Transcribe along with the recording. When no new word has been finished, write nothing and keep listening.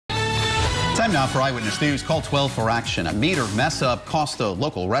Time now for Eyewitness News. Call 12 for action. A meter mess up cost a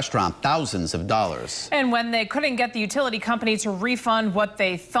local restaurant thousands of dollars. And when they couldn't get the utility company to refund what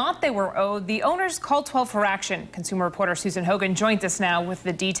they thought they were owed, the owners called 12 for action. Consumer reporter Susan Hogan joins us now with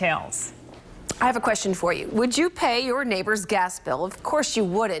the details. I have a question for you. Would you pay your neighbor's gas bill? Of course you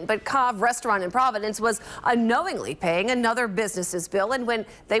wouldn't, but Cav Restaurant in Providence was unknowingly paying another business's bill, and when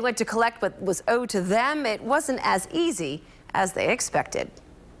they went to collect what was owed to them, it wasn't as easy as they expected.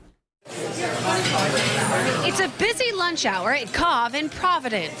 It's a busy lunch hour at Cav in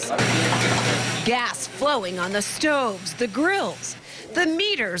Providence. Gas flowing on the stoves, the grills, the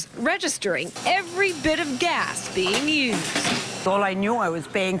meters registering every bit of gas being used. All I knew, I was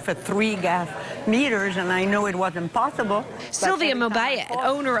paying for 3 gas meters, and I knew it wasn't possible. Sylvia Mobayed,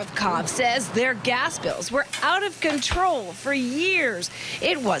 owner of Cav, says their gas bills were out of control for years.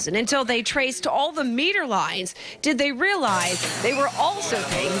 It wasn't until they traced all the meter lines did they realize they were also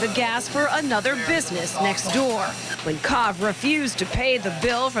paying the gas for another business next door. When Cav refused to pay the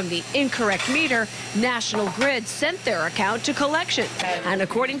bill from the incorrect meter, National Grid sent their account to collection and,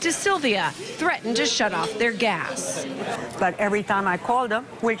 according to Sylvia, threatened to shut off their gas. But every time I called them,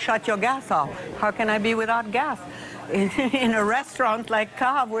 we'll shut your gas off. How can I be without gas? In a restaurant like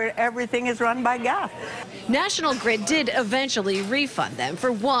Cav, where everything is run by gas. National Grid did eventually refund them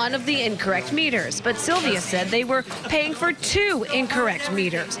for one of the incorrect meters, but Sylvia said they were paying for 2 incorrect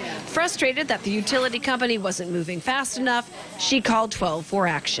meters. Frustrated that the utility company wasn't moving fast enough, she called 12 for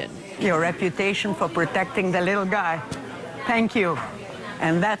action. Your reputation for protecting the little guy. Thank you.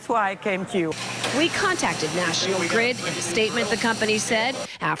 And that's why I came to you. We contacted National Grid. In a statement, the company said,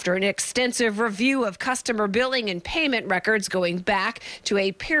 after an extensive review of customer billing and payment records going back to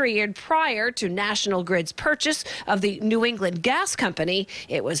a period prior to National Grid's purchase of the New England Gas Company,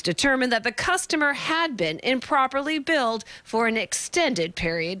 it was determined that the customer had been improperly billed for an extended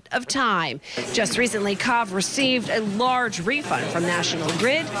period of time. Just recently, Cav received a large refund from National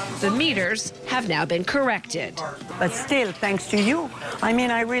Grid. The meters have now been corrected. But still, thanks to you,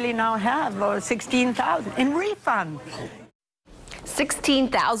 I really now have $16,000 in refund.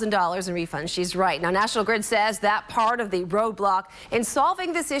 $16,000 in refunds. She's right. Now, National Grid says that part of the roadblock in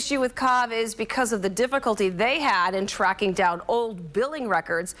solving this issue with Cav is because of the difficulty they had in tracking down old billing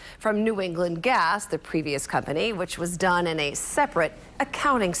records from New England Gas, the previous company, which was done in a separate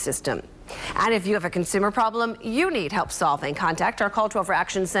accounting system. And if you have a consumer problem you need help solving, contact our Call 12 for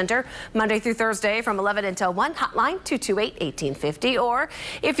Action Center Monday through Thursday from 11 until 1, hotline 228-1850. Or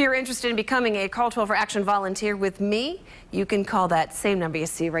if you're interested in becoming a Call 12 for Action volunteer with me, you can call that same number you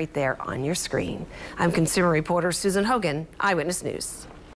see right there on your screen. I'm consumer reporter Susan Hogan, Eyewitness News.